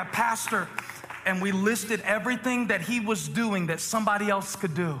there with that pastor, and we listed everything that he was doing that somebody else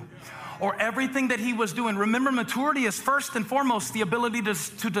could do, or everything that he was doing. Remember, maturity is first and foremost the ability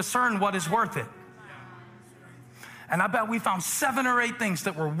to discern what is worth it. And I bet we found 7 or 8 things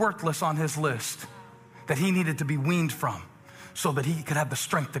that were worthless on his list. that he needed to be weaned from so that he could have the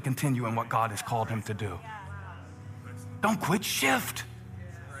strength to continue in what God has called him to do. Don't quit, shift.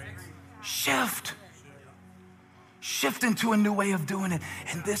 Shift. Shift into a new way of doing it.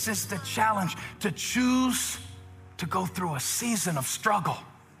 And this is the challenge, to choose to go through a season of struggle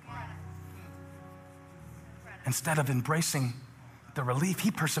instead of embracing the relief.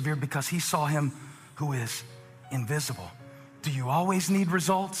 He persevered because he saw him who is invisible. Do you always need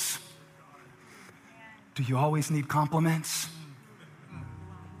results? Do you always need compliments?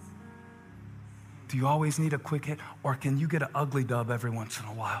 Do you always need a quick hit? Or can you get an ugly dub every once in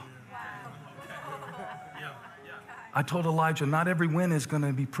a while? I told Elijah, not every win is going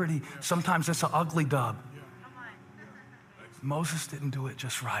to be pretty. Sometimes it's an ugly dub. Moses didn't do it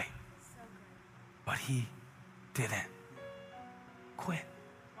just right, but he didn't quit.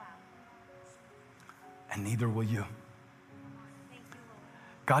 And neither will you.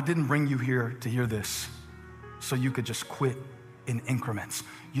 God didn't bring you here to hear this so you could just quit in increments.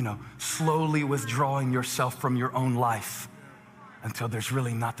 You know, slowly withdrawing yourself from your own life until there's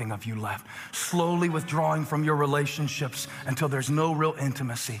really nothing of you left. Slowly withdrawing from your relationships until there's no real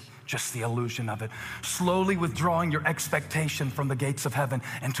intimacy, just the illusion of it. Slowly withdrawing your expectation from the gates of heaven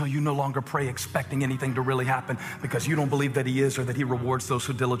until you no longer pray expecting anything to really happen because you don't believe that he is or that he rewards those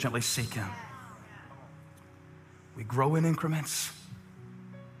who diligently seek him. We grow in increments.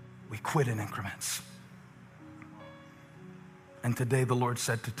 We quit in increments. And today the Lord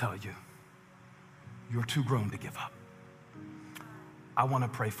said to tell you, you're too grown to give up. I want to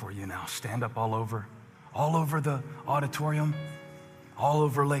pray for you now. Stand up all over the auditorium, all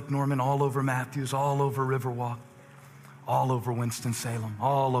over Lake Norman, all over Matthews, all over Riverwalk, all over Winston-Salem,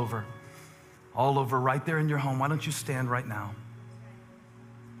 all over right there in your home. Why don't you stand right now?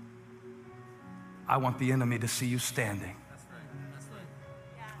 I want the enemy to see you standing.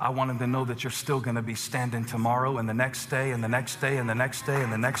 I want him to know that you're still going to be standing tomorrow and the next day and the next day and the next day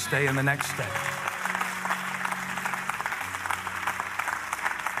and the next day and the next day.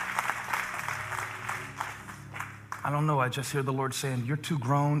 I don't know, I just hear the Lord saying, you're too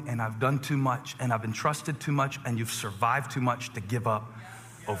grown and I've done too much and I've entrusted too much and you've survived too much to give up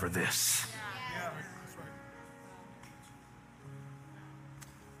over this.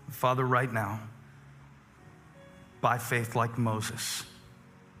 Father, right now, by faith like Moses,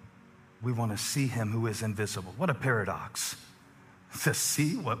 we want to see him who is invisible. What a paradox. To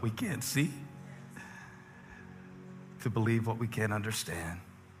see what we can't see, to believe what we can't understand.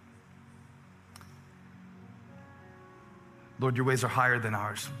 Lord, your ways are higher than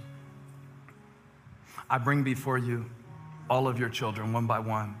ours. I bring before you all of your children one by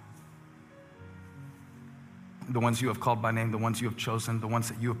one. The ones you have called by name, the ones you have chosen, the ones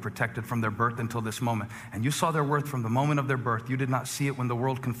that you have protected from their birth until this moment. And you saw their worth from the moment of their birth. You did not see it when the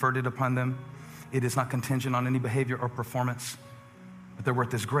world conferred it upon them. It is not contingent on any behavior or performance, but their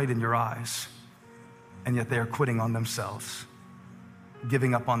worth is great in your eyes. And yet they are quitting on themselves,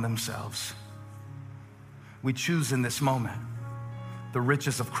 giving up on themselves. We choose in this moment the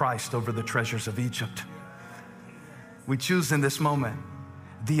riches of Christ over the treasures of Egypt. We choose in this moment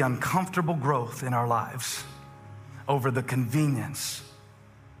the uncomfortable growth in our lives over the convenience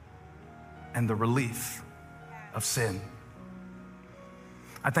and the relief of sin.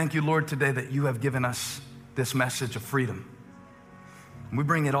 I thank you, Lord, today that you have given us this message of freedom. We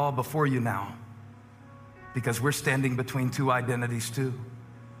bring it all before you now because we're standing between two identities too.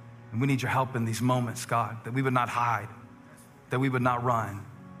 And we need your help in these moments, God, that we would not hide, that we would not run,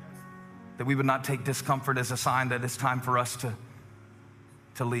 that we would not take discomfort as a sign that it's time for us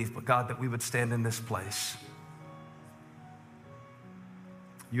to leave, but God, that we would stand in this place.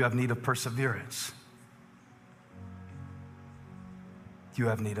 You have need of perseverance. You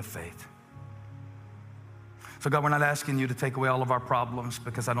have need of faith. So God, we're not asking you to take away all of our problems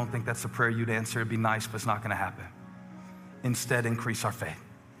because I don't think that's a prayer you'd answer. It'd be nice, but it's not gonna happen. Instead, increase our faith.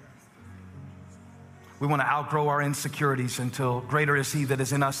 We want to outgrow our insecurities until greater is he that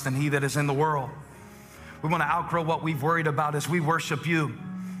is in us than he that is in the world. We want to outgrow what we've worried about as we worship you.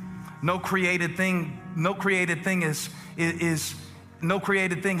 No created thing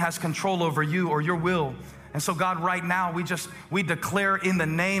has control over you or your will. And so God, right now, we declare in the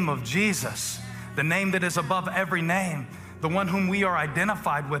name of Jesus, the name that is above every name, the one whom we are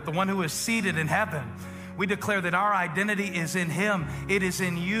identified with, the one who is seated in heaven. We declare that our identity is in him, it is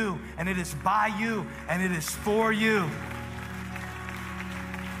in you, and it is by you, and it is for you.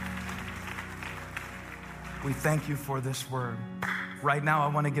 We thank you for this word. Right now, I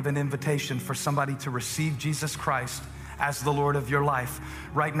want to give an invitation for somebody to receive Jesus Christ as the Lord of your life.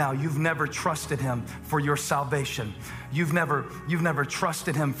 Right now, you've never trusted him for your salvation. You've never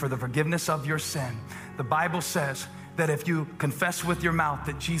trusted him for the forgiveness of your sin. The Bible says that if you confess with your mouth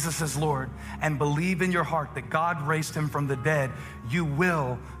that Jesus is Lord and believe in your heart that God raised him from the dead, you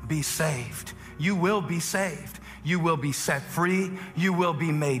will be saved. You will be saved. You will be set free. You will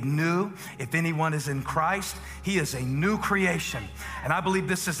be made new. If anyone is in Christ, he is a new creation. And I believe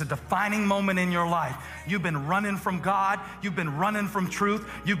this is a defining moment in your life. You've been running from God. You've been running from truth.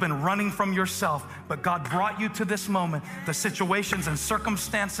 You've been running from yourself. But God brought you to this moment. The situations and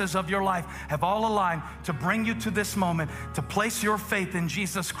circumstances of your life have all aligned to bring you to this moment, to place your faith in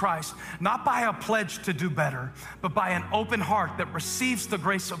Jesus Christ, not by a pledge to do better, but by an open heart that receives the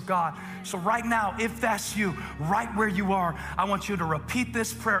grace of God. So right now, if that's you, right where you are, I want you to repeat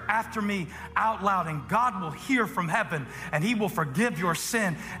this prayer after me out loud, and God will hear from heaven, and he will forgive your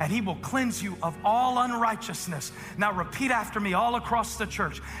sin, and he will cleanse you of all unrighteousness. Now repeat after me all across the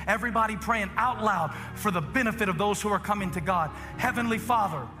church. Everybody praying out loud for the benefit of those who are coming to God. Heavenly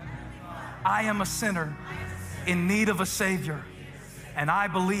Father, I am a sinner in need of a Savior, and I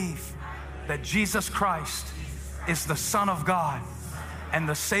believe that Jesus Christ is the Son of God and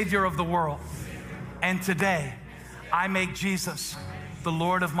the Savior of the world. And today, I make Jesus the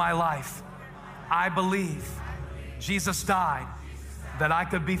Lord of my life. I believe Jesus died that I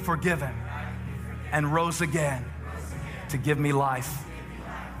could be forgiven and rose again to give me life.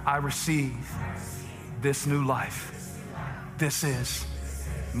 I receive this new life. This is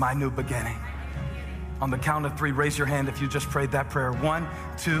my new beginning. On the count of 3, raise your hand if you just prayed that prayer. 1,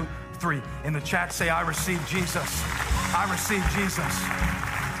 2, 3. In the chat, say, I receive Jesus. I receive Jesus.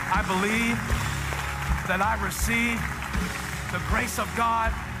 I believe that I receive the grace of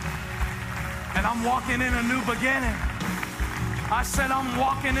God, and I'm walking in a new beginning. I said I'm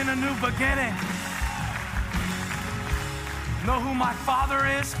walking in a new beginning. Know who my Father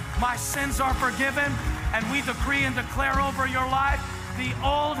is? My sins are forgiven, and we decree and declare over your life, the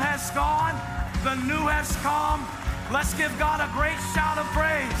old has gone, the new has come. Let's give God a great shout of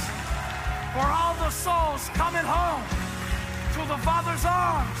praise for all the souls coming home to the Father's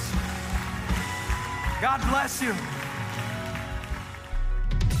arms. God bless you.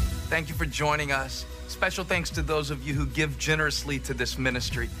 Thank you for joining us. Special thanks to those of you who give generously to this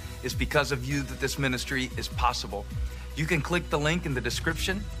ministry. It's because of you that this ministry is possible. You can click the link in the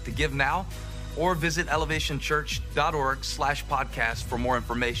description to give now, or visit elevationchurch.org/podcast for more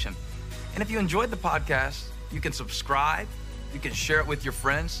information. And if you enjoyed the podcast, you can subscribe, you can share it with your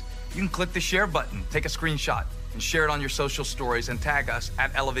friends, you can click the share button, take a screenshot, and share it on your social stories and tag us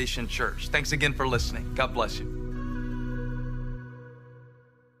at Elevation Church. Thanks again for listening. God bless you.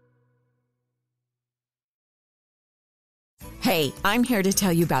 Hey, I'm here to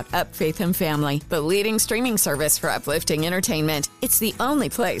tell you about Up Faith and Family, the leading streaming service for uplifting entertainment. It's the only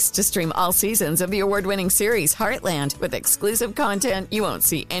place to stream all seasons of the award-winning series Heartland with exclusive content you won't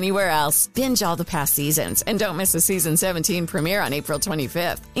see anywhere else. Binge all the past seasons and don't miss the season 17 premiere on April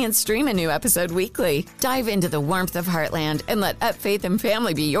 25th. And stream a new episode weekly. Dive into the warmth of Heartland and let Up Faith and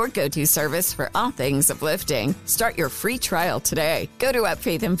Family be your go-to service for all things uplifting. Start your free trial today. Go to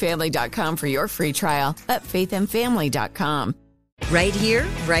upfaithandfamily.com for your free trial. upfaithandfamily.com. Right here,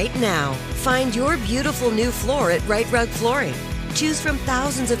 right now. Find your beautiful new floor at Right Rug Flooring. Choose from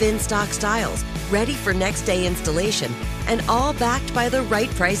thousands of in-stock styles, ready for next day installation, and all backed by the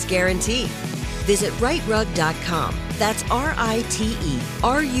right price guarantee. Visit rightrug.com. That's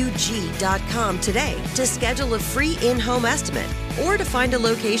RITERUG.com today to schedule a free in-home estimate or to find a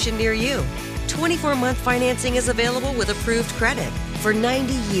location near you. 24-month financing is available with approved credit. For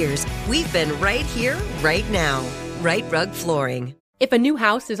 90 years, we've been right here, right now. Right Rug Flooring. If a new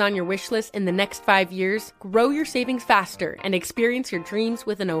house is on your wish list in the next 5 years, grow your savings faster and experience your dreams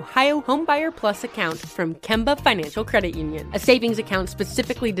with an Ohio Homebuyer Plus account from Kemba Financial Credit Union. A savings account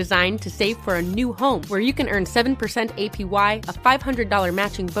specifically designed to save for a new home, where you can earn 7% APY, a $500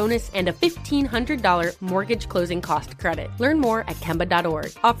 matching bonus, and a $1,500 mortgage closing cost credit. Learn more at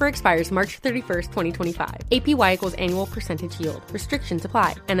Kemba.org. Offer expires March 31st, 2025. APY equals annual percentage yield. Restrictions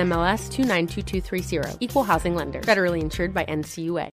apply. NMLS 292230. Equal housing lender. Federally insured by NCUA.